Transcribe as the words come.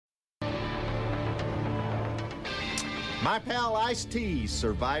My pal Ice-T,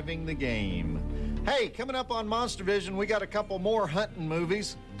 surviving the game. Hey, coming up on Monstervision, we got a couple more hunting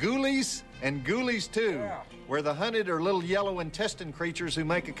movies, Ghoulies and Ghoulies 2, where the hunted are little yellow intestine creatures who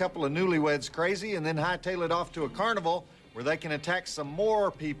make a couple of newlyweds crazy and then hightail it off to a carnival where they can attack some more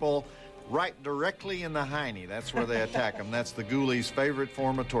people right directly in the hiney. That's where they attack them. That's the Ghoulies' favorite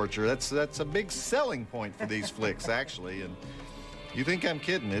form of torture. That's a big selling point for these flicks, actually, and you think I'm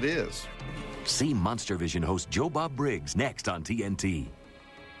kidding, it is. See Monstervision host Joe Bob Briggs next on TNT.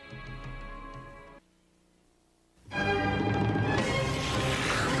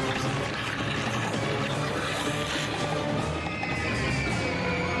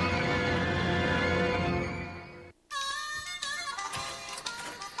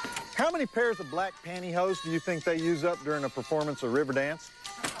 How many pairs of black pantyhose do you think they use up during a performance of Riverdance?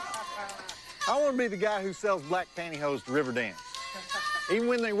 I want to be the guy who sells black pantyhose to Riverdance. Even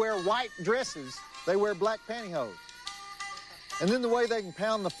when they wear white dresses, they wear black pantyhose. And then the way they can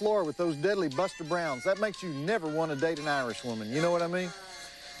pound the floor with those deadly Buster Browns, that makes you never want to date an Irish woman. You know what I mean?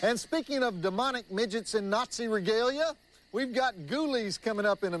 And speaking of demonic midgets in Nazi regalia, we've got Ghoulies coming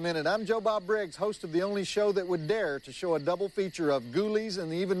up in a minute. I'm Joe Bob Briggs, host of the only show that would dare to show a double feature of Ghoulies and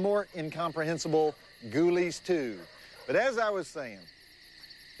the even more incomprehensible Ghoulies 2. But as I was saying,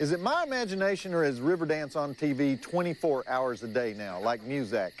 is it my imagination or is Riverdance on TV 24 hours a day now, like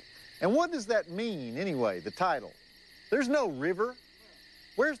Muzak? And what does that mean anyway, the title? There's no river.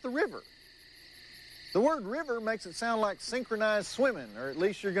 Where's the river? The word river makes it sound like synchronized swimming, or at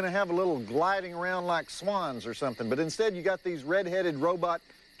least you're going to have a little gliding around like swans or something. But instead, you got these red-headed robot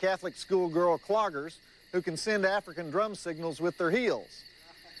Catholic schoolgirl cloggers who can send African drum signals with their heels.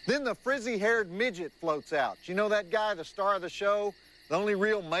 Then the frizzy-haired midget floats out. You know that guy, the star of the show? The only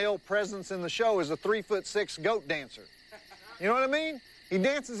real male presence in the show is a 3'6" goat dancer. You know what I mean? He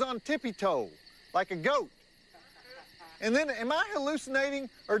dances on tippy-toe, like a goat. And then, am I hallucinating,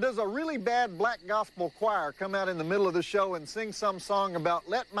 or does a really bad black gospel choir come out in the middle of the show and sing some song about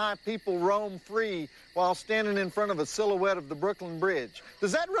let my people roam free while standing in front of a silhouette of the Brooklyn Bridge?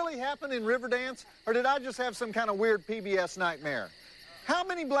 Does that really happen in Riverdance, or did I just have some kind of weird PBS nightmare? How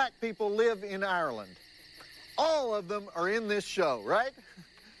many black people live in Ireland? All of them are in this show, right?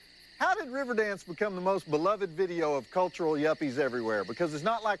 How did Riverdance become the most beloved video of cultural yuppies everywhere? Because it's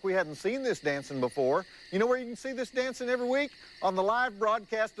not like we hadn't seen this dancing before. You know where you can see this dancing every week? On the live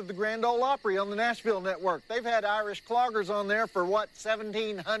broadcast of the Grand Ole Opry on the Nashville network. They've had Irish cloggers on there for, what,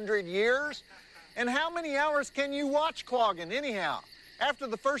 1,700 years? And how many hours can you watch clogging anyhow? After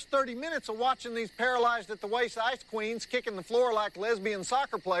the first 30 minutes of watching these paralyzed at the waist ice queens kicking the floor like lesbian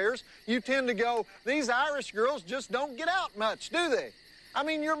soccer players, you tend to go, these Irish girls just don't get out much, do they? I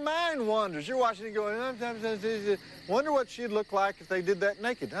mean, your mind wanders. You're watching it going, wonder what she'd look like if they did that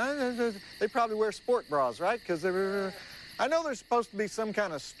naked. They probably wear sport bras, right? Because I know there's supposed to be some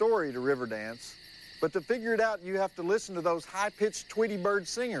kind of story to Riverdance, but to figure it out, you have to listen to those high-pitched Tweety Bird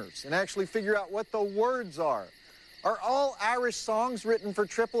singers and actually figure out what the words are. Are all Irish songs written for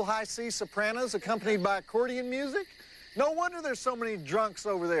triple high C sopranos accompanied by accordion music? No wonder there's so many drunks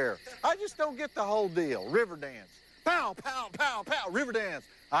over there. I just don't get the whole deal. Riverdance. Pow, pow, pow, pow, Riverdance.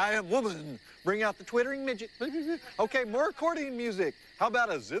 I am woman. Bring out the twittering midget. Okay, more accordion music. How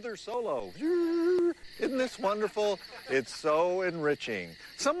about a zither solo? Isn't this wonderful? It's so enriching.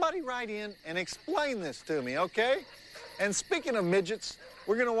 Somebody write in and explain this to me, okay? And speaking of midgets,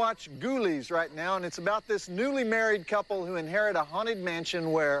 we're going to watch Ghoulies right now, and it's about this newly married couple who inherit a haunted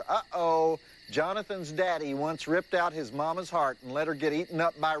mansion where, Jonathan's daddy once ripped out his mama's heart and let her get eaten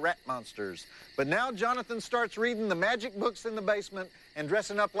up by rat monsters. But now Jonathan starts reading the magic books in the basement and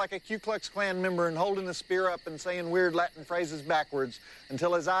dressing up like a Ku Klux Klan member and holding a spear up and saying weird Latin phrases backwards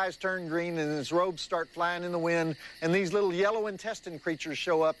until his eyes turn green and his robes start flying in the wind and these little yellow intestine creatures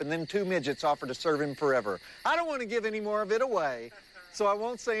show up and then two midgets offer to serve him forever. I don't want to give any more of it away, so I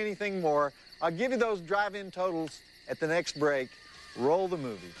won't say anything more. I'll give you those drive-in totals at the next break. Roll the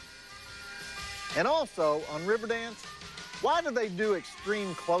movie. And also, on Riverdance, why do they do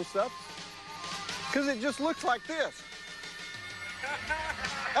extreme close-ups? Because it just looks like this.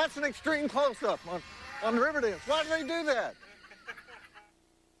 That's an extreme close-up on Riverdance. Why do they do that?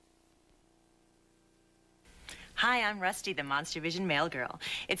 Hi, I'm Rusty, the Monstervision mail girl.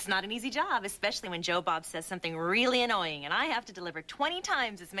 It's not an easy job, especially when Joe Bob says something really annoying, and I have to deliver 20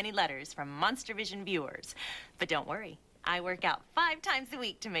 times as many letters from Monstervision viewers. But don't worry. I work out 5 times a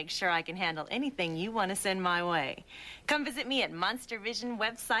week to make sure I can handle anything you want to send my way. Come visit me at Monstervision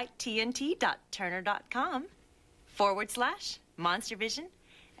website, tnt.turner.com/Monstervision,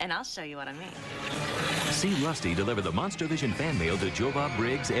 and I'll show you what I mean. See Rusty deliver the Monstervision fan mail to Joe Bob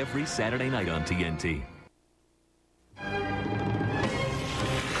Briggs every Saturday night on TNT.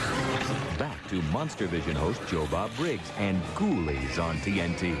 to Monstervision host Joe Bob Briggs and Ghoulies on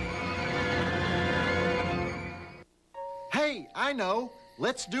TNT. Hey, I know.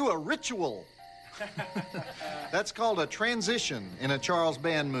 Let's do a ritual. That's called a transition in a Charles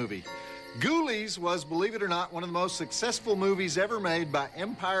Band movie. Ghoulies was, believe it or not, one of the most successful movies ever made by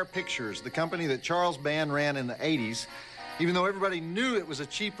Empire Pictures, the company that Charles Band ran in the 80s, even though everybody knew it was a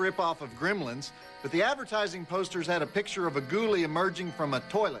cheap ripoff of Gremlins. But the advertising posters had a picture of a ghoulie emerging from a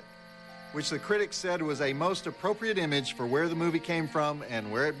toilet, which the critics said was a most appropriate image for where the movie came from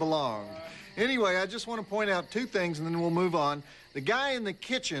and where it belonged. Anyway, I just want to point out two things, and then we'll move on. The guy in the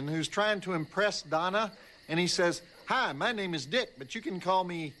kitchen who's trying to impress Donna, and he says, "Hi, my name is Dick, but you can call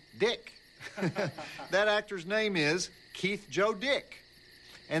me Dick." That actor's name is Keith Joe Dick.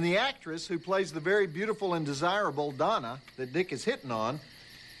 And the actress who plays the very beautiful and desirable Donna that Dick is hitting on,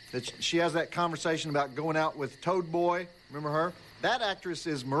 that she has that conversation about going out with Toad Boy, remember her? That actress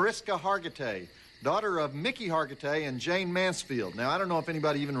is Mariska Hargitay, daughter of Mickey Hargitay and Jane Mansfield. Now, I don't know if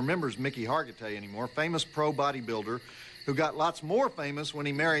anybody even remembers Mickey Hargitay anymore, famous pro bodybuilder who got lots more famous when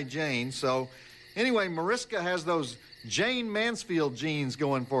he married Jane. So anyway, Mariska has those Jane Mansfield genes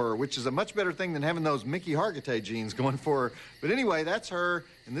going for her, which is a much better thing than having those Mickey Hargitay genes going for her. But anyway, that's her,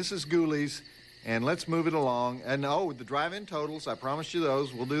 and this is Ghoulies, and let's move it along. And oh, the drive-in totals, I promised you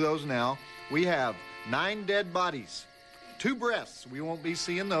those. We'll do those now. We have 9 dead bodies, 2 breaths. We won't be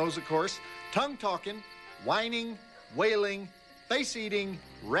seeing those, of course. Tongue-talking, whining, wailing, face-eating,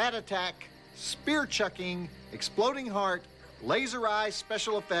 rat attack, spear-chucking, exploding heart, laser eye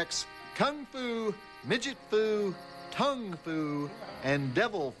special effects, kung fu, midget foo, tongue foo, and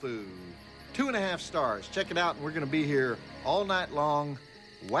devil foo. 2.5 stars. Check it out, and we're going to be here all night long,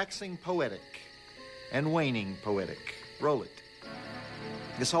 waxing poetic and waning poetic. Roll it.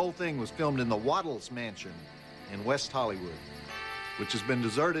 This whole thing was filmed in the Waddles Mansion in West Hollywood, which has been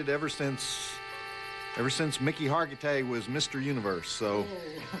deserted ever since Mickey Hargitay was Mr. Universe. So,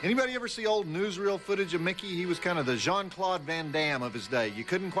 anybody ever see old newsreel footage of Mickey? He was kind of the Jean-Claude Van Damme of his day. You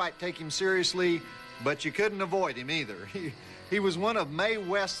couldn't quite take him seriously, but you couldn't avoid him either. He was one of Mae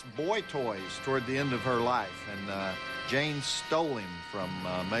West's boy toys toward the end of her life, and Jane stole him from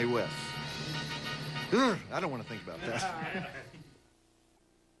Mae West. I don't want to think about that.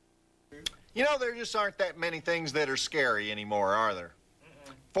 You know, there just aren't that many things that are scary anymore, are there?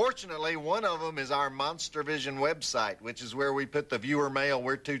 Fortunately, one of them is our Monstervision website, which is where we put the viewer mail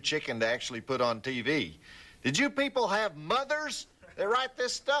we're too chicken to actually put on TV. Did you people have mothers that write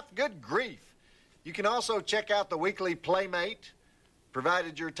this stuff? Good grief. You can also check out the weekly Playmate,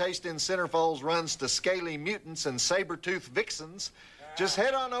 provided your taste in centerfolds runs to scaly mutants and saber-toothed vixens. Just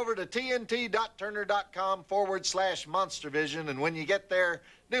head on over to tnt.turner.com/Monstervision, and when you get there,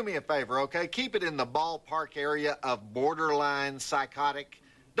 do me a favor, okay? Keep it in the ballpark area of borderline psychotic.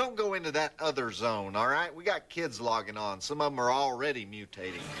 Don't go into that other zone, all right? We got kids logging on. Some of them are already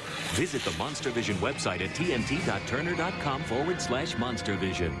mutating. Visit the Monstervision website at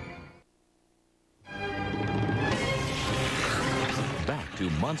tnt.turner.com/Monstervision. Back to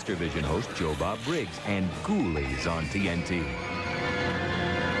Monstervision host Joe Bob Briggs and Ghoulies on TNT.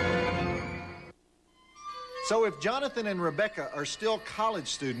 So if Jonathan and Rebecca are still college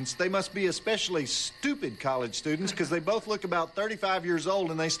students, they must be especially stupid college students because they both look about 35 years old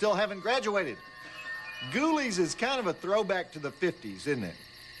and they still haven't graduated. Ghoulies is kind of a throwback to the 50s, isn't it?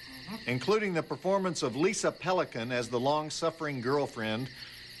 Including the performance of Lisa Pelican as the long-suffering girlfriend,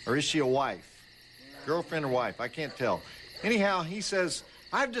 or is she a wife? Girlfriend or wife, I can't tell. Anyhow, he says,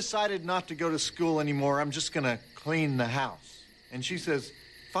 "I've decided not to go to school anymore. I'm just going to clean the house." And she says,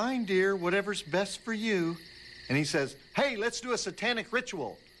 "Fine, dear, whatever's best for you." And he says, "Hey, let's do a satanic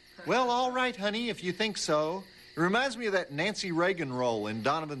ritual." "Well, all right, honey, if you think so." It reminds me of that Nancy Reagan role in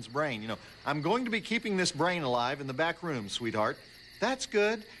Donovan's Brain. You know, "I'm going to be keeping this brain alive in the back room, sweetheart." "That's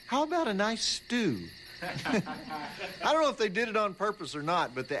good. How about a nice stew?" I don't know if they did it on purpose or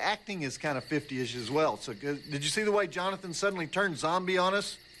not, but the acting is kind of 50-ish as well. So did you see the way Jonathan suddenly turned zombie on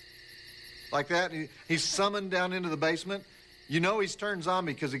us? Like that? He's summoned down into the basement. You know he's turned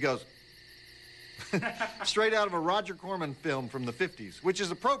zombie because he goes straight out of a Roger Corman film from the 50s, which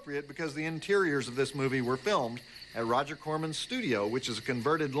is appropriate because the interiors of this movie were filmed at Roger Corman's studio, which is a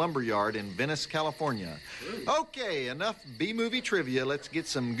converted lumberyard in Venice, California. Okay, enough B-movie trivia. Let's get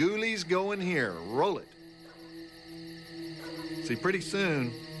some Ghoulies going here. Roll it. See, pretty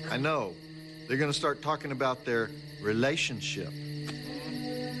soon, I know, they're going to start talking about their relationship.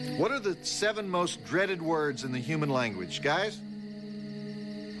 What are the 7 most dreaded words in the human language, guys?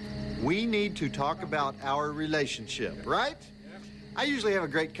 We need to talk about our relationship, right? I usually have a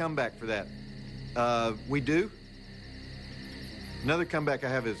great comeback for that. We do? Another comeback I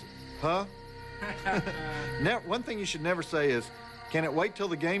have is, huh? One thing you should never say is, can it wait till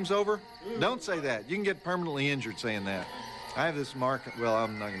the game's over? Don't say that. You can get permanently injured saying that. I have this mark. Well,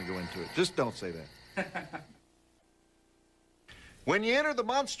 I'm not going to go into it. Just don't say that. When you enter the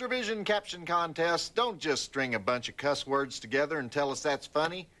Monstervision caption contest, don't just string a bunch of cuss words together and tell us that's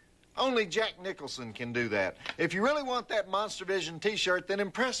funny. Only Jack Nicholson can do that. If you really want that Monstervision t-shirt, then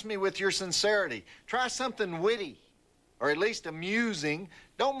impress me with your sincerity. Try something witty, or at least amusing.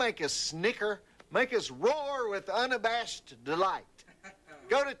 Don't make us snicker. Make us roar with unabashed delight.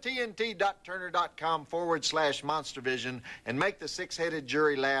 Go to tnt.turner.com/Monstervision and make the six-headed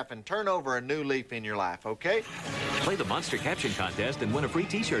jury laugh and turn over a new leaf in your life, okay? Play the Monster Caption Contest and win a free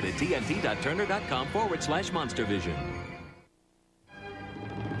t-shirt at tnt.turner.com/Monstervision.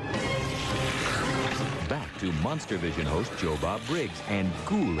 Back to Monstervision host Joe Bob Briggs and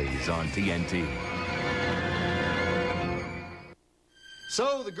Ghoulies on TNT.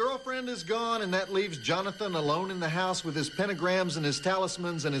 So the girlfriend is gone, and that leaves Jonathan alone in the house with his pentagrams and his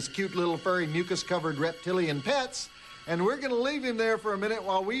talismans and his cute little furry mucus-covered reptilian pets. And we're going to leave him there for a minute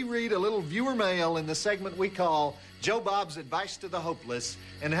while we read a little viewer mail in the segment we call Joe Bob's Advice to the Hopeless.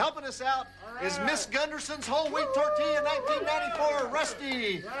 And helping us out is Miss Gunderson's Whole Wheat Tortilla 1994,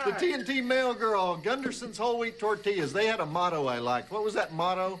 Rusty, the TNT mail girl. Gunderson's Whole Wheat Tortillas. They had a motto I liked. What was that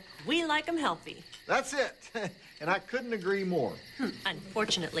motto? We like 'em healthy. That's it. And I couldn't agree more.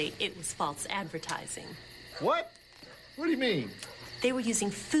 Unfortunately, it was false advertising. What? What do you mean? They were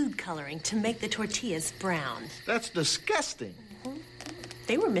using food coloring to make the tortillas brown. That's disgusting.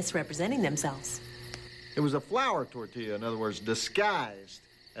 They were misrepresenting themselves. It was a flour tortilla, in other words, disguised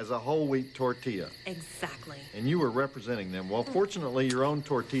as a whole wheat tortilla. Exactly. And you were representing them. Well, fortunately, your own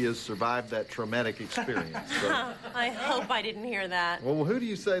tortillas survived that traumatic experience. So. I hope I didn't hear that. Well, who do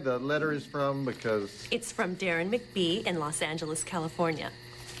you say the letter is from? Because... It's from Darren McBee in Los Angeles, California.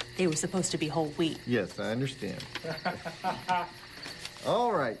 They were supposed to be whole wheat. Yes, I understand.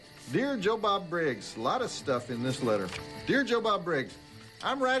 All right. Dear Joe Bob Briggs, a lot of stuff in this letter. Dear Joe Bob Briggs,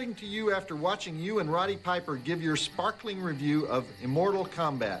 I'm writing to you after watching you and Roddy Piper give your sparkling review of Immortal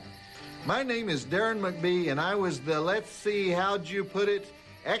Kombat. My name is Darren McBee, and I was the, let's see, how'd you put it,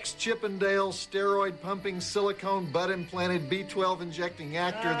 ex-Chippendale, steroid-pumping, silicone butt-implanted, B12-injecting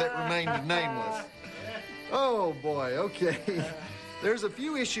actor that remained nameless. Oh, boy, okay. There's a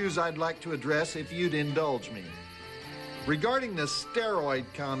few issues I'd like to address if you'd indulge me. Regarding the steroid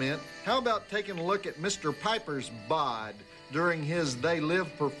comment, how about taking a look at Mr. Piper's bod during his They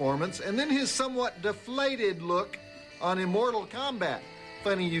Live performance, and then his somewhat deflated look on Immortal Kombat.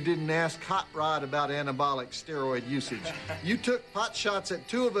 Funny you didn't ask Hot Rod about anabolic steroid usage. You took pot shots at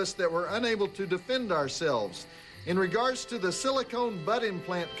two of us that were unable to defend ourselves. In regards to the silicone butt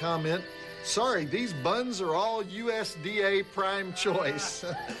implant comment, sorry, these buns are all USDA prime choice.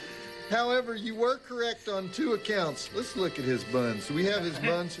 However, you were correct on two accounts. Let's look at his buns. We have his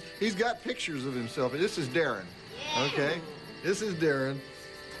buns. He's got pictures of himself. This is Darren. Okay? This is Darren.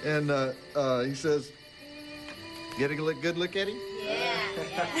 And he says, get a good look at him? Yeah.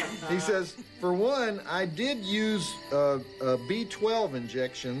 He says, for one, I did use B12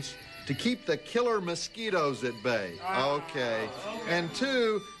 injections to keep the killer mosquitoes at bay. Okay. And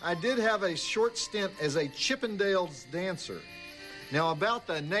two, I did have a short stint as a Chippendales dancer. Now, about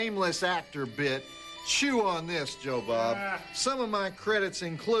the nameless actor bit, chew on this, Joe Bob. Some of my credits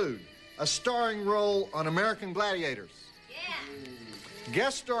include a starring role on American Gladiators. Yeah.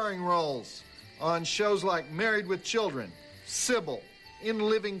 Guest starring roles on shows like Married with Children, Sybil, In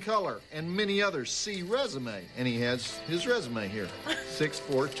Living Color, and many others. See resume. And he has his resume here. 6'4",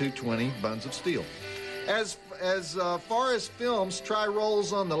 220, Buns of Steel. As far as films, try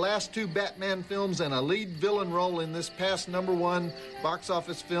roles on the last two Batman films and a lead villain role in this past #1 box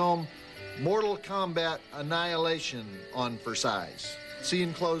office film, Mortal Kombat Annihilation, on for size. See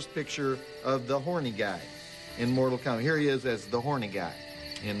enclosed picture of the horny guy in Mortal Kombat. Here he is as the horny guy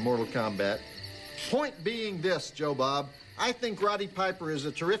in Mortal Kombat. Point being this, Joe Bob, I think Roddy Piper is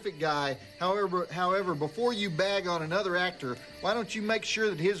a terrific guy. However, before you bag on another actor, why don't you make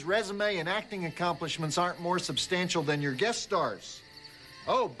sure that his resume and acting accomplishments aren't more substantial than your guest stars?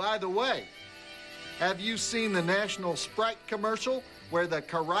 Oh, by the way, have you seen the National Sprite commercial where the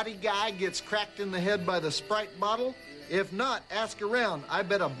karate guy gets cracked in the head by the Sprite bottle? If not, ask around. I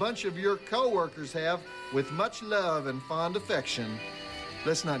bet a bunch of your co-workers have, with much love and fond affection.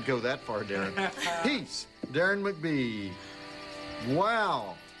 Let's not go that far, Darren. Peace, Darren McBee.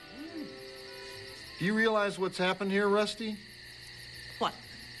 Wow. Do you realize what's happened here, Rusty? What?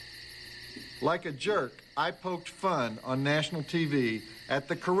 Like a jerk, I poked fun on national TV at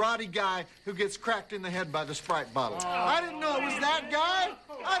the karate guy who gets cracked in the head by the Sprite bottle. I didn't know it was that guy.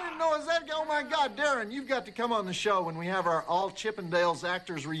 I didn't know it was that guy. Oh, my God, Darren, you've got to come on the show when we have our All Chippendales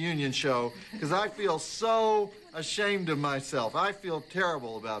Actors Reunion show, because I feel so ashamed of myself. I feel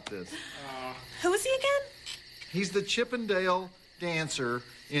terrible about this. Who is he again? He's the Chippendale dancer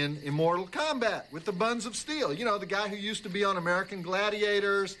in Immortal Kombat with the buns of steel. You know, the guy who used to be on American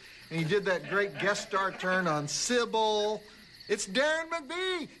Gladiators, and he did that great guest star turn on Sybil. It's Darren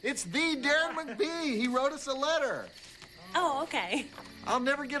McBee. It's the Darren McBee. He wrote us a letter. Oh, okay. I'll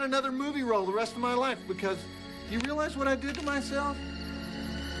never get another movie role the rest of my life because, do you realize what I did to myself?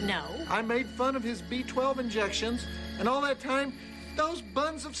 No. I made fun of his B12 injections, and all that time, those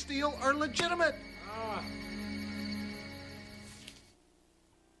buns of steel are legitimate.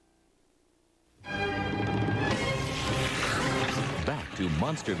 Back to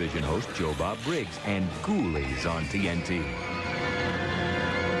Monstervision host Joe Bob Briggs and Ghoulies on TNT.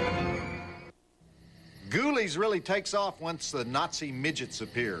 Ghoulies really takes off once the Nazi midgets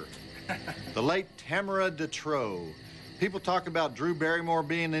appear. The late Tamara Detrow. People talk about Drew Barrymore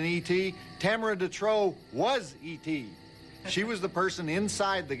being an E.T. Tamara Detrow was E.T. She was the person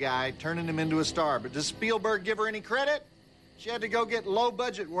inside the guy turning him into a star. But does Spielberg give her any credit? She had to go get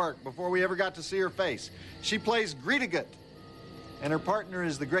low-budget work before we ever got to see her face. She plays Greedigut, and her partner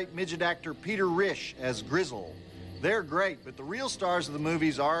is the great midget actor Peter Risch as Grizzle. They're great, but the real stars of the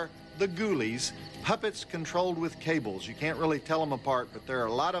movies are the Ghoulies, puppets controlled with cables. You can't really tell them apart, but there are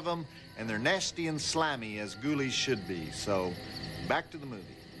a lot of them, and they're nasty and slimy, as Ghoulies should be. So, back to the movie.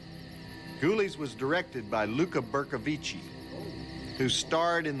 Ghoulies was directed by Luca Bercovici, who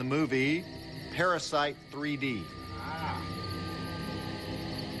starred in the movie Parasite 3D.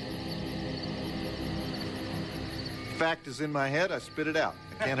 Fact is in my head, I spit it out.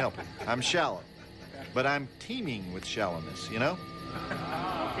 I can't help it. I'm shallow. But I'm teeming with shallowness, you know?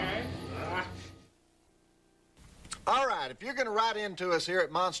 Okay. All right, if you're going to write into us here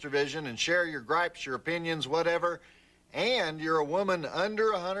at Monstervision and share your gripes, your opinions, whatever, and you're a woman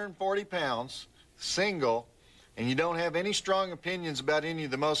under 140 pounds, single, and you don't have any strong opinions about any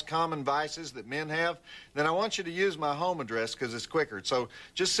of the most common vices that men have, then I want you to use my home address because it's quicker. So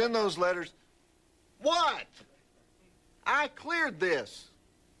just send those letters. What? I cleared this.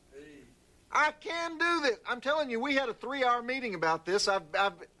 I can do this. I'm telling you, we had a 3-hour meeting about this.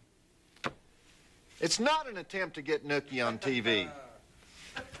 It's not an attempt to get Nookie on TV.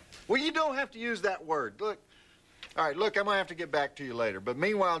 Well, you don't have to use that word. Look. All right, look, I'm going to have to get back to you later. But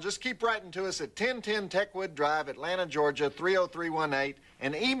meanwhile, just keep writing to us at 1010 Techwood Drive, Atlanta, Georgia, 30318,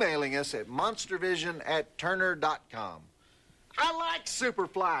 and emailing us at monstervision@turner.com. I like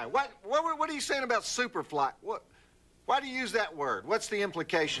Superfly. What are you saying about Superfly? Why do you use that word? What's the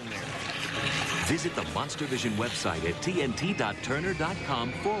implication there? Visit the Monstervision website at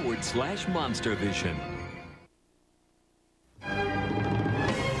tnt.turner.com/Monstervision.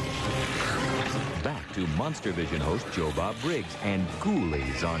 Back to Monstervision host Joe Bob Briggs and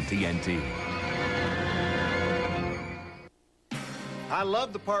Ghoulies on TNT. I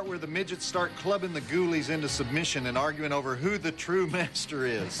love the part where the midgets start clubbing the Ghoulies into submission and arguing over who the true master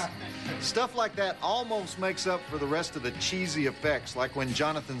is. Stuff like that almost makes up for the rest of the cheesy effects, like when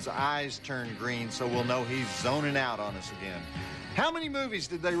Jonathan's eyes turn green so we'll know he's zoning out on us again. How many movies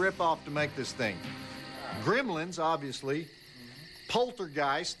did they rip off to make this thing? Gremlins, obviously.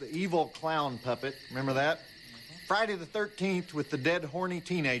 Poltergeist, the evil clown puppet. Remember that? Friday the 13th with the dead horny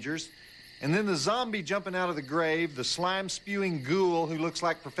teenagers. And then the zombie jumping out of the grave, the slime-spewing ghoul who looks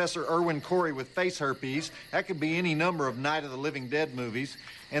like Professor Irwin Corey with face herpes. That could be any number of Night of the Living Dead movies.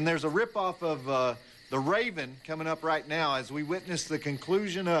 And there's a ripoff of The Raven coming up right now as we witness the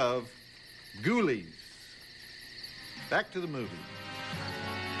conclusion of Ghoulies. Back to the movie.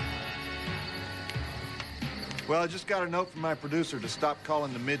 Well, I just got a note from my producer to stop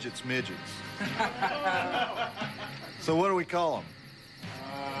calling the midgets midgets. So what do we call them?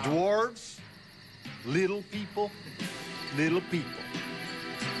 Dwarves, little people, little people.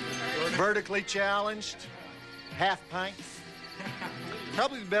 Vertically challenged, half pints.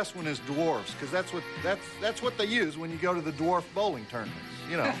 Probably the best one is dwarves, because that's what they use when you go to the dwarf bowling tournaments.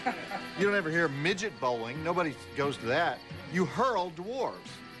 You know, you don't ever hear midget bowling. Nobody goes to that. You hurl dwarves,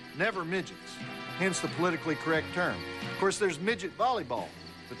 never midgets. Hence the politically correct term. Of course, there's midget volleyball,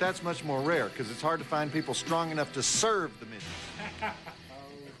 but that's much more rare because it's hard to find people strong enough to serve the midgets.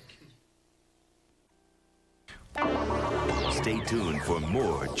 Stay tuned for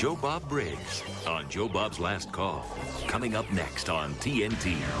more Joe Bob Briggs on Joe Bob's Last Call. Coming up next on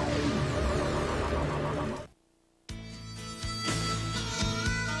TNT.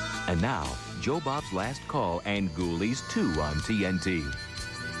 And now, Joe Bob's Last Call and Ghoulies 2 on TNT.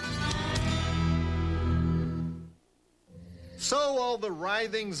 So all the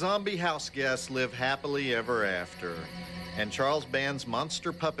writhing zombie house guests live happily ever after. And Charles Band's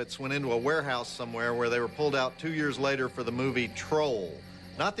monster puppets went into a warehouse somewhere where they were pulled out 2 years later for the movie Troll.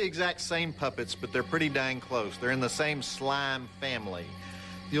 Not the exact same puppets, but they're pretty dang close. They're in the same slime family.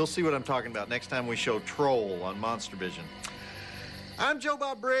 You'll see what I'm talking about next time we show Troll on Monstervision. I'm Joe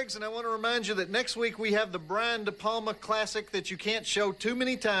Bob Briggs, and I want to remind you that next week we have the Brian De Palma classic that you can't show too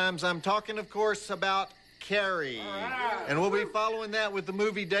many times. I'm talking, of course, about Carrie. And we'll be following that with the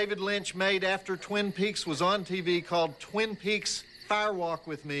movie David Lynch made after Twin Peaks was on TV called Twin Peaks Fire Walk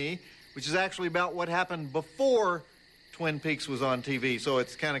with Me, which is actually about what happened before Twin Peaks was on TV, so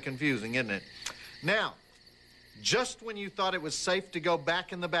it's kind of confusing, isn't it? Now, just when you thought it was safe to go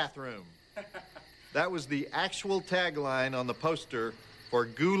back in the bathroom, that was the actual tagline on the poster for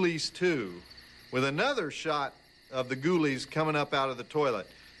Ghoulies 2, with another shot of the Ghoulies coming up out of the toilet.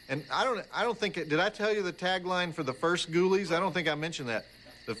 And I don't think, did I tell you the tagline for the first Ghoulies? I don't think I mentioned that.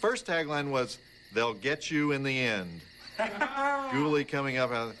 The first tagline was, "They'll get you in the end." Ghoulie coming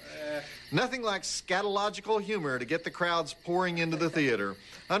up out of Nothing like scatological humor to get the crowds pouring into the theater.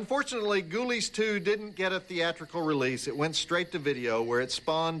 Unfortunately, Ghoulies 2 didn't get a theatrical release. It went straight to video, where it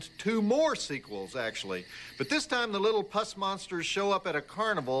spawned 2 more sequels, actually. But this time, the little pus monsters show up at a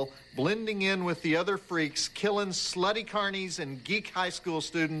carnival, blending in with the other freaks, killing slutty carnies and geek high school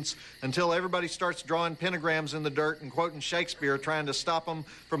students until everybody starts drawing pentagrams in the dirt and quoting Shakespeare, trying to stop them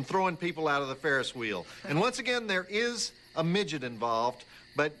from throwing people out of the Ferris wheel. And once again, there is a midget involved.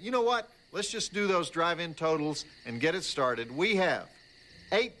 But you know what? Let's just do those drive-in totals and get it started. We have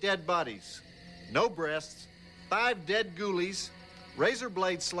 8 dead bodies, no breasts, 5 dead ghoulies, razor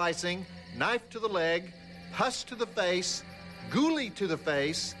blade slicing, knife to the leg, pus to the face, ghoulie to the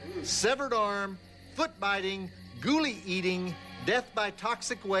face, severed arm, foot biting, ghoulie eating, death by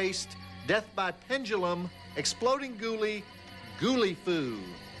toxic waste, death by pendulum, exploding ghoulie, ghoulie foo,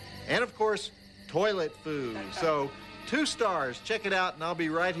 and of course, toilet foo. So 2 stars. Check it out, and I'll be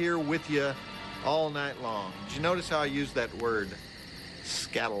right here with you all night long. Did you notice how I used that word,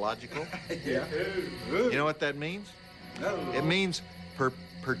 scatological? Yeah. You know what that means? No. It means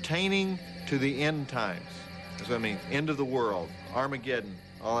pertaining to the end times. That's what it means. End of the world, Armageddon,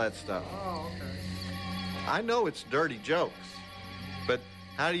 all that stuff. Oh, okay. I know it's dirty jokes, but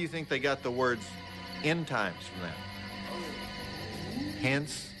how do you think they got the words end times from that?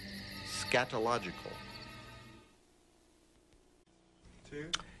 Hence, scatological.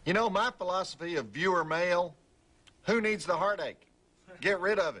 You know, my philosophy of viewer mail, who needs the heartache? Get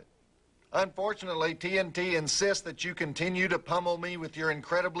rid of it. Unfortunately, TNT insists that you continue to pummel me with your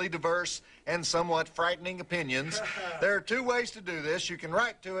incredibly diverse and somewhat frightening opinions. There are 2 ways to do this. You can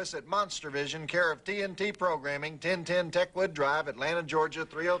write to us at Monstervision, care of TNT Programming, 1010 Techwood Drive, Atlanta, Georgia,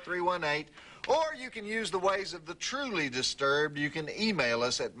 30318. Or you can use the ways of the truly disturbed. You can email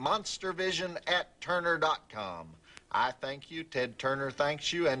us at monstervision@turner.com. I thank you, Ted Turner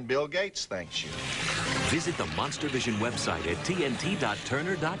thanks you, and Bill Gates thanks you. Visit the Monstervision website at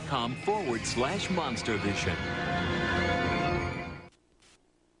tnt.turner.com/Monstervision.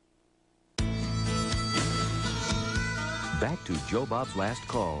 Back to Joe Bob's Last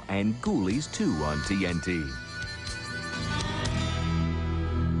Call and Ghoulies 2 on TNT.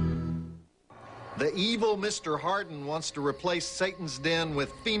 The evil Mr. Harden wants to replace Satan's Den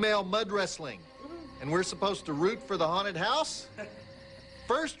with female mud wrestling. And we're supposed to root for the haunted house?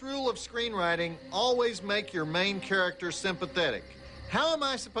 First rule of screenwriting, always make your main character sympathetic. How am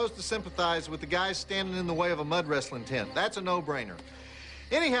I supposed to sympathize with the guy standing in the way of a mud wrestling tent? That's a no-brainer.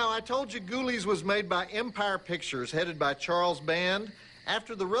 Anyhow, I told you Ghoulies was made by Empire Pictures, headed by Charles Band.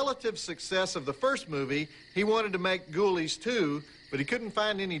 After the relative success of the first movie, he wanted to make Ghoulies 2, but he couldn't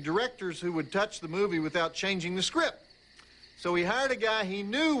find any directors who would touch the movie without changing the script. So he hired a guy he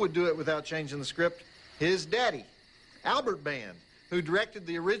knew would do it without changing the script, his daddy, Albert Band, who directed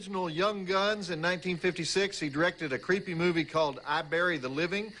the original Young Guns in 1956. He directed a creepy movie called I Bury the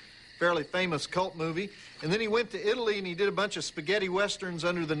Living, fairly famous cult movie. And then he went to Italy and he did a bunch of spaghetti westerns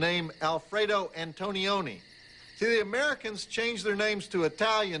under the name Alfredo Antonioni. See, the Americans change their names to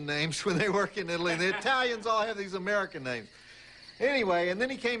Italian names when they work in Italy. The Italians all have these American names. Anyway, and then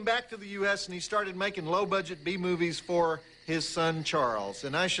he came back to the U.S. and he started making low-budget B-movies for his son Charles.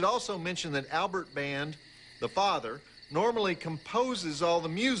 And I should also mention that Albert Band, the father, normally composes all the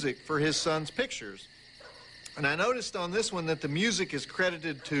music for his son's pictures. And I noticed on this one that the music is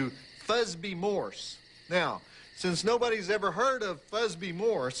credited to Fusby Morse. Now, since nobody's ever heard of Fusby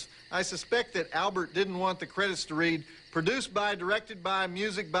Morse, I suspect that Albert didn't want the credits to read produced by, directed by,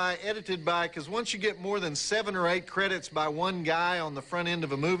 music by, edited by, because once you get more than 7 or 8 credits by one guy on the front end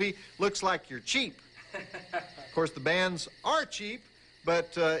of a movie, looks like you're cheap. Of course, the bands are cheap,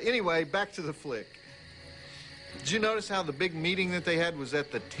 but anyway, back to the flick. Did you notice how the big meeting that they had was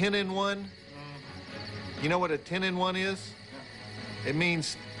at the 10-in-1? You know what a 10-in-1 is? It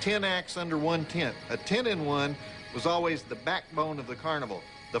means 10 acts under one tent. A 10-in-1 was always the backbone of the carnival,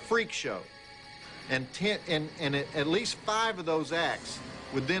 the freak show. And at least 5 of those acts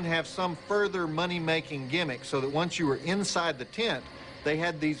would then have some further money-making gimmick so that once you were inside the tent, they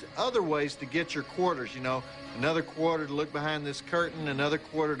had these other ways to get your quarters, you know, another quarter to look behind this curtain, another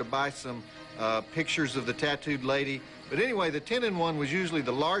quarter to buy some pictures of the tattooed lady. But anyway, the 10-in-1 was usually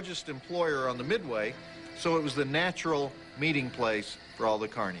the largest employer on the Midway, so it was the natural meeting place for all the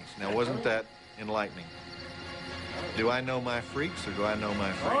carnies. Now, wasn't that enlightening? Do I know my freaks or do I know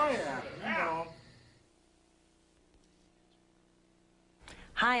my freaks? Oh, yeah. You know.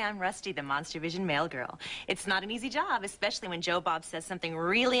 Hi, I'm Rusty, the Monstervision mail girl. It's not an easy job, especially when Joe Bob says something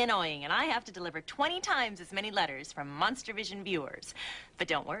really annoying, and I have to deliver 20 times as many letters from Monstervision viewers. But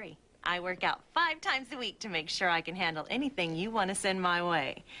don't worry, I work out 5 times a week to make sure I can handle anything you want to send my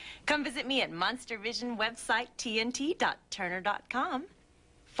way. Come visit me at Monstervision website,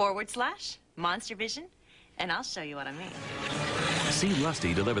 tnt.turner.com/Monstervision, and I'll show you what I mean. See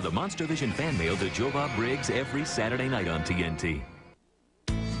Rusty deliver the Monstervision fan mail to Joe Bob Briggs every Saturday night on TNT.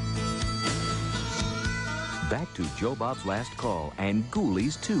 Back to Joe Bob's Last Call and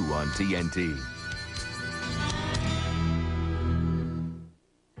Ghoulies 2 on TNT.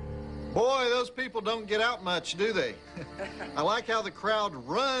 Boy, those people don't get out much, do they? I like how the crowd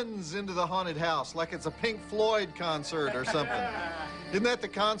runs into the haunted house like it's a Pink Floyd concert or something. Isn't that the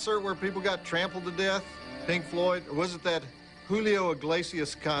concert where people got trampled to death? Pink Floyd? Or was it that Julio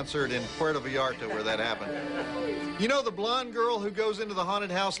Iglesias concert in Puerto Vallarta where that happened? You know the blonde girl who goes into the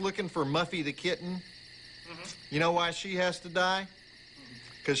haunted house looking for Muffy the kitten? You know why she has to die?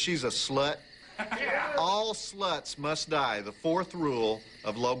 Because she's a slut. All sluts must die, the 4th rule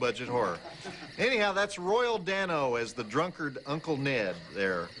of low-budget horror. Anyhow, that's Royal Dano as the drunkard Uncle Ned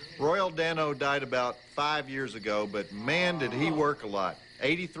there. Royal Dano died about 5 years ago, but man, did he work a lot.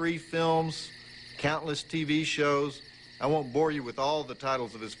 83 films, countless TV shows. I won't bore you with all the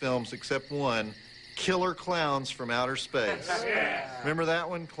titles of his films except one, Killer Clowns from Outer Space. Remember that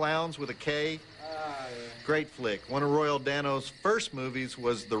one, Clowns with a K? Great flick. One of Royal Dano's first movies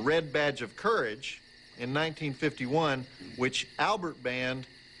was The Red Badge of Courage in 1951, which Albert Band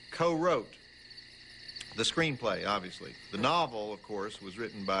co-wrote. The screenplay, obviously. The novel, of course, was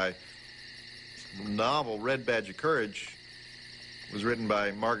written by... The novel, Red Badge of Courage, was written by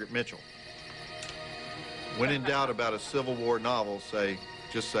Margaret Mitchell. When in doubt about a Civil War novel,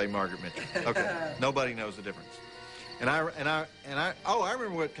 just say Margaret Mitchell. Okay, nobody knows the difference. I remember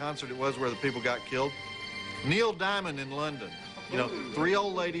what concert it was where the people got killed. Neil Diamond in London. You know, 3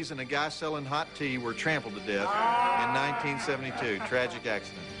 old ladies and a guy selling hot tea were trampled to death in 1972. Tragic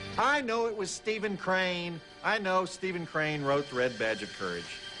accident. I know it was Stephen Crane. I know Stephen Crane wrote The Red Badge of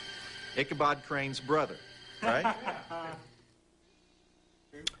Courage. Ichabod Crane's brother, right?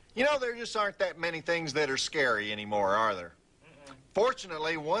 You know, there just aren't that many things that are scary anymore, are there?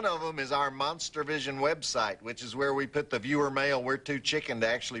 Fortunately, one of them is our Monstervision website, which is where we put the viewer mail we're too chicken to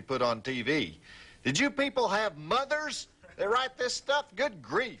actually put on TV. Did you people have mothers that write this stuff? Good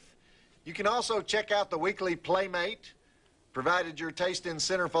grief. You can also check out the weekly Playmate, provided your taste in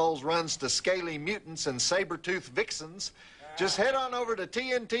centerfolds runs to scaly mutants and saber-toothed vixens. Just head on over to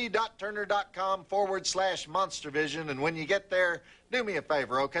tnt.turner.com/Monstervision, and when you get there, do me a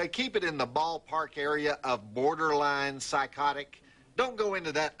favor, okay? Keep it in the ballpark area of borderline psychotic. Don't go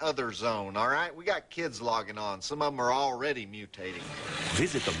into that other zone, all right? We got kids logging on. Some of them are already mutating.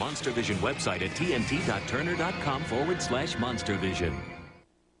 Visit the Monstervision website at tnt.turner.com/Monstervision.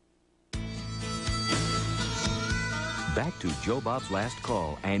 Back to Joe Bob's Last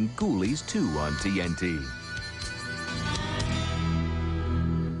Call and Ghoulies 2 on TNT.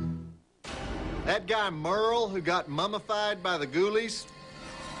 That guy Merle who got mummified by the Ghoulies,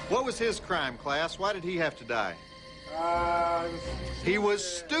 what was his crime, class? Why did he have to die? He was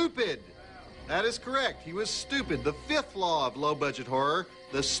stupid. That is correct. He was stupid. The 5th law of low-budget horror,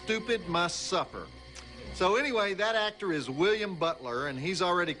 the stupid must suffer. So anyway, that actor is William Butler, and he's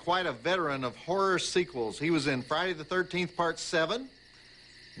already quite a veteran of horror sequels. He was in Friday the 13th, Part 7,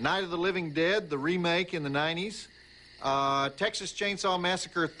 Night of the Living Dead, the remake in the 90s, Texas Chainsaw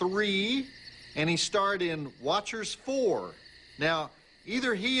Massacre 3, and he starred in Watchers 4. Now,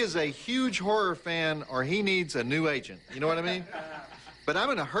 either he is a huge horror fan or he needs a new agent. You know what I mean? But I'm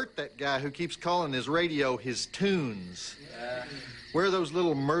going to hurt that guy who keeps calling his radio his tunes. Where are those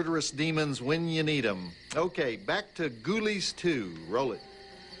little murderous demons when you need them? Okay, back to Ghoulies 2. Roll it.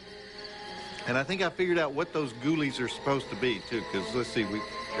 And I think I figured out what those ghoulies are supposed to be, too, because let's see,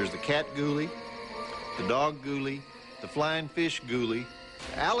 there's the cat ghoulie, the dog ghoulie, the flying fish ghoulie,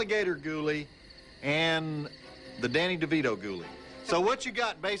 alligator ghoulie, and the Danny DeVito ghoulie. So what you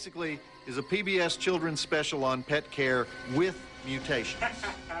got, basically, is a PBS children's special on pet care with mutations.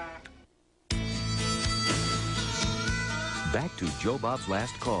 Back to Joe Bob's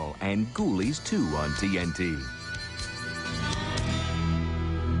Last Call and Ghoulies 2 on TNT.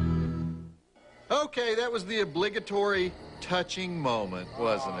 Okay, that was the obligatory touching moment,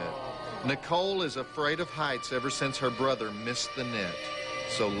 wasn't it? Nicole is afraid of heights ever since her brother missed the net.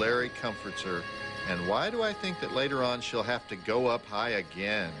 So Larry comforts her. And why do I think that later on she'll have to go up high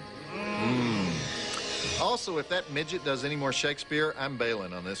again? Also, if that midget does any more Shakespeare, I'm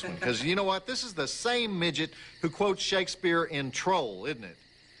bailing on this one. Because you know what? This is the same midget who quotes Shakespeare in Troll, isn't it?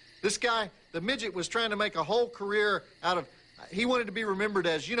 This guy, the midget, was trying to make a whole career out of... He wanted to be remembered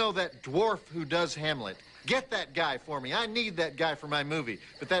as, you know, that dwarf who does Hamlet. Get that guy for me. I need that guy for my movie.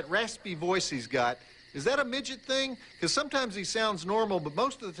 But that raspy voice he's got, is that a midget thing? Because sometimes he sounds normal, but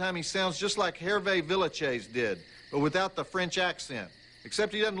most of the time he sounds just like Hervé Villechaize did, but without the French accent.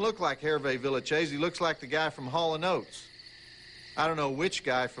 Except he doesn't look like Hervé Villechaize. He looks like the guy from Hall & Oates. I don't know which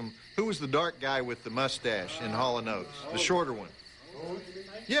guy from... Who was the dark guy with the mustache in Hall & Oates? The shorter one.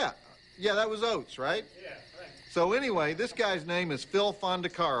 Yeah, that was Oates, right? So anyway, this guy's name is Phil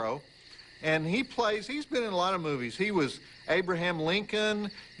Fondacaro, and he's been in a lot of movies. He was Abraham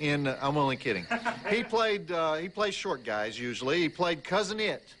Lincoln in, I'm only kidding. He plays short guys usually. He played Cousin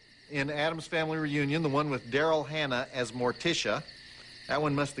It in Addams Family Reunion, the one with Daryl Hannah as Morticia. That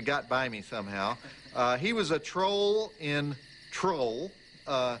one must have got by me somehow. He was a troll in Troll.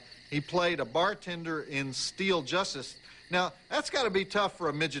 He played a bartender in Steel Justice. Now, that's got to be tough for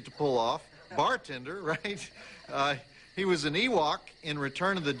a midget to pull off. Bartender, right? He was an Ewok in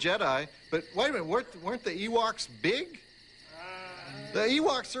Return of the Jedi. But wait a minute, weren't the Ewoks big? The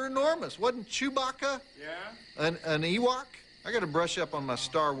Ewoks are enormous. Wasn't Chewbacca an Ewok? I got to brush up on my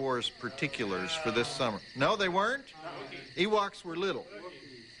Star Wars particulars for this summer. No, they weren't? Ewoks were little.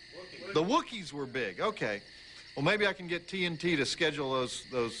 The Wookiees were big. Okay. Well, maybe I can get TNT to schedule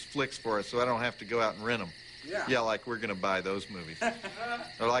those flicks for us so I don't have to go out and rent them. Yeah, like we're going to buy those movies.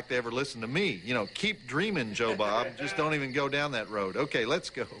 Or like they ever listen to me. You know, keep dreaming, Joe Bob. Just don't even go down that road. Okay,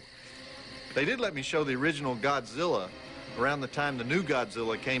 let's go. They did let me show the original Godzilla around the time the new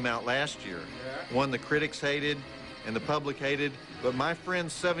Godzilla came out last year. One the critics hated and the public hated. But my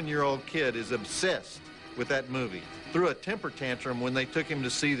friend's 7-year-old kid is obsessed with that movie. Threw a temper tantrum when they took him to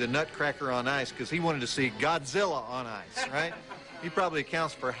see the Nutcracker on Ice because he wanted to see Godzilla on ice, right? He probably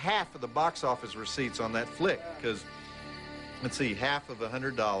accounts for half of the box office receipts on that flick because, let's see, half of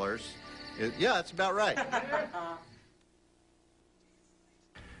 $100. Yeah, that's about right.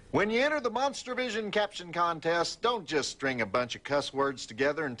 When you enter the Monstervision caption contest, don't just string a bunch of cuss words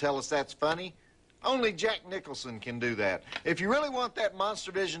together and tell us that's funny. Only Jack Nicholson can do that. If you really want that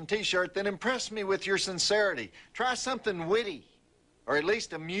Monstervision t-shirt, then impress me with your sincerity. Try something witty, or at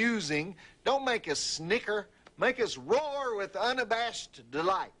least amusing. Don't make us snicker. Make us roar with unabashed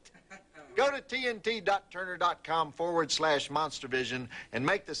delight. Go to tnt.turner.com/Monstervision and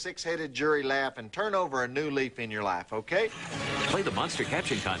make the six-headed jury laugh and turn over a new leaf in your life, okay? Play the Monster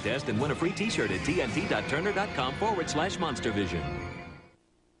Caption Contest and win a free t-shirt at tnt.turner.com/Monstervision.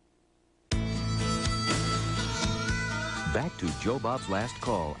 Back to Joe Bob's Last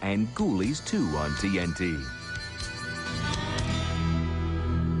Call and Ghoulies 2 on TNT.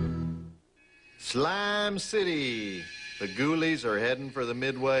 Slime City. The Ghoulies are heading for the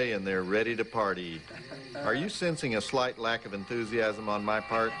Midway and they're ready to party. Are you sensing a slight lack of enthusiasm on my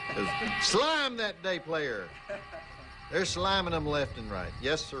part? 'Cause slime that day player. They're sliming them left and right.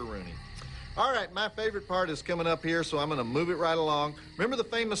 Yes, sir, Rooney. All right, my favorite part is coming up here, so I'm going to move it right along. Remember the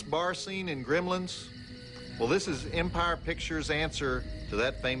famous bar scene in Gremlins? Well, this is Empire Pictures' answer to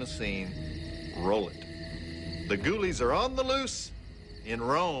that famous scene. Roll it. The Ghoulies are on the loose in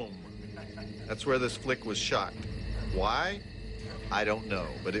Rome. That's where this flick was shot. Why? I don't know,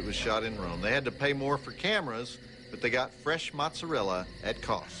 but it was shot in Rome. They had to pay more for cameras, but they got fresh mozzarella at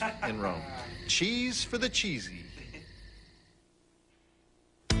cost in Rome. Cheese for the cheesy.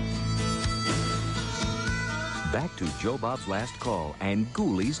 Back to Joe Bob's Last Call and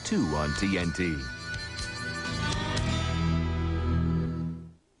Ghoulies 2 on TNT.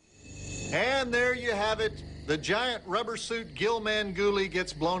 And there you have it. The giant rubber suit Gillman Ghoulie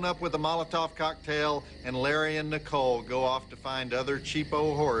gets blown up with a Molotov cocktail, and Larry and Nicole go off to find other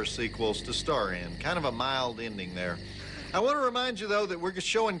cheapo horror sequels to star in. Kind of a mild ending there. I want to remind you, though, that we're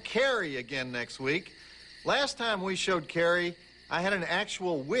showing Carrie again next week. Last time we showed Carrie, I had an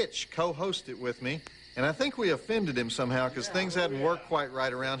actual witch co-host it with me, and I think we offended him somehow because things hadn't worked quite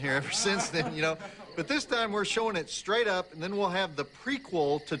right around here ever since then, you know. But this time we're showing it straight up, and then we'll have the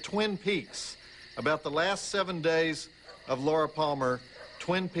prequel to Twin Peaks about the last 7 days of Laura Palmer,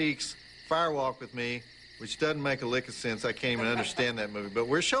 Twin Peaks, Firewalk with Me, which doesn't make a lick of sense. I can't even understand that movie, but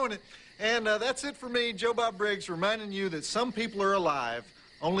we're showing it. And that's it for me, Joe Bob Briggs, reminding you that some people are alive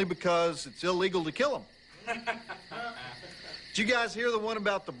only because it's illegal to kill them. Did you guys hear the one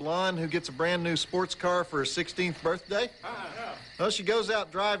about the blonde who gets a brand new sports car for her 16th birthday? Well, she goes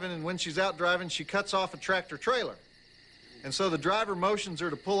out driving, and when she's out driving, she cuts off a tractor trailer. And so the driver motions her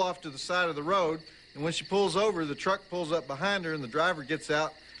to pull off to the side of the road, and when she pulls over, the truck pulls up behind her, and the driver gets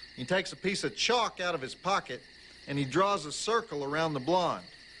out. He takes a piece of chalk out of his pocket, and he draws a circle around the blonde.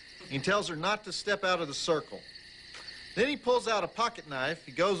 He tells her not to step out of the circle. Then he pulls out a pocket knife,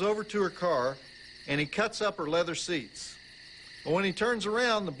 he goes over to her car, and he cuts up her leather seats. But when he turns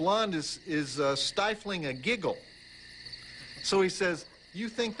around, the blonde is stifling a giggle. So he says, "You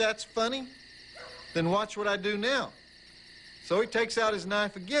think that's funny? Then watch what I do now." So he takes out his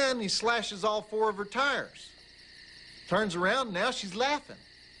knife again, and he slashes all 4 of her tires. Turns around, and now she's laughing.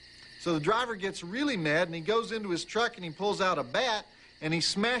 So the driver gets really mad, and he goes into his truck, and he pulls out a bat, and he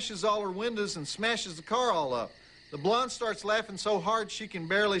smashes all her windows and smashes the car all up. The blonde starts laughing so hard she can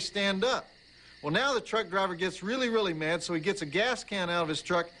barely stand up. Well, now the truck driver gets really, really mad, so he gets a gas can out of his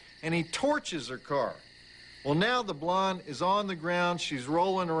truck, and he torches her car. Well, now the blonde is on the ground, she's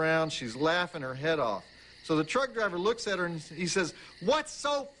rolling around, she's laughing her head off. So the truck driver looks at her, and he says, "What's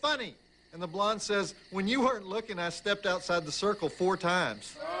so funny?" And the blonde says, "When you weren't looking, I stepped outside the circle 4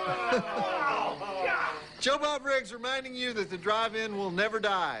 times. Joe Bob Briggs reminding you that the drive-in will never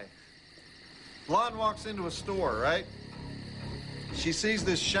die. Blonde walks into a store, right? She sees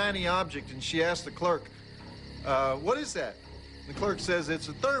this shiny object, and she asks the clerk, "What is that?" The clerk says, "It's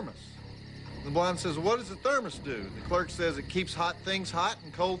a thermos." The blonde says, "What does a thermos do?" The clerk says, "It keeps hot things hot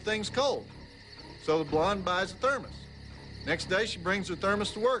and cold things cold." So the blonde buys a thermos. Next day, she brings her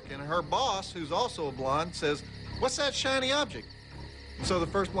thermos to work, and her boss, who's also a blonde, says, "What's that shiny object?" And so the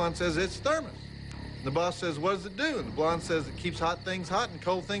first blonde says, "It's a thermos." And the boss says, "What does it do?" And the blonde says, "It keeps hot things hot and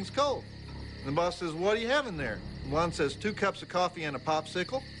cold things cold." And the boss says, "What do you have in there?" The blonde says, 2 cups of coffee and a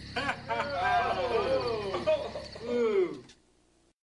popsicle.